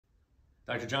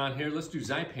Dr. John here. Let's do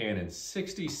Zypan in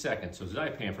 60 seconds. So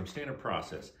Zypan from Standard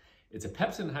Process. It's a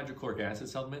pepsin and hydrochloric acid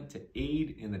supplement to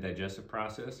aid in the digestive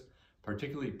process,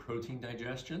 particularly protein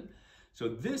digestion. So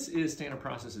this is Standard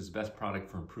Process's best product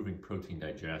for improving protein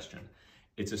digestion.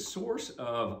 It's a source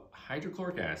of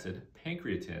hydrochloric acid,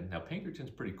 pancreatin. Now pancreatin is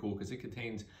pretty cool because it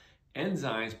contains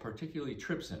enzymes, particularly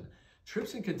trypsin.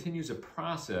 Trypsin continues a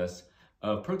process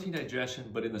of protein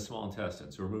digestion, but in the small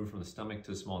intestine. So we're moving from the stomach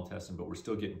to the small intestine, but we're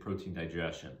still getting protein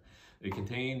digestion. It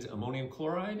contains ammonium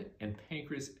chloride and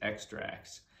pancreas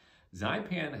extracts.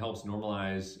 Zypan helps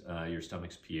normalize your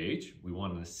stomach's pH. We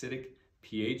want an acidic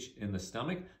pH in the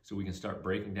stomach so we can start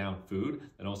breaking down food.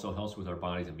 That also helps with our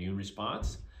body's immune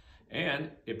response. And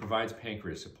it provides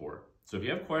pancreas support. So if you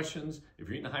have questions, if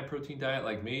you're eating a high protein diet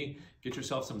like me, get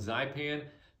yourself some Zypan.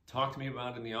 Talk to me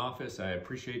about it in the office. I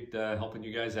appreciate helping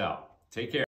you guys out. Take care.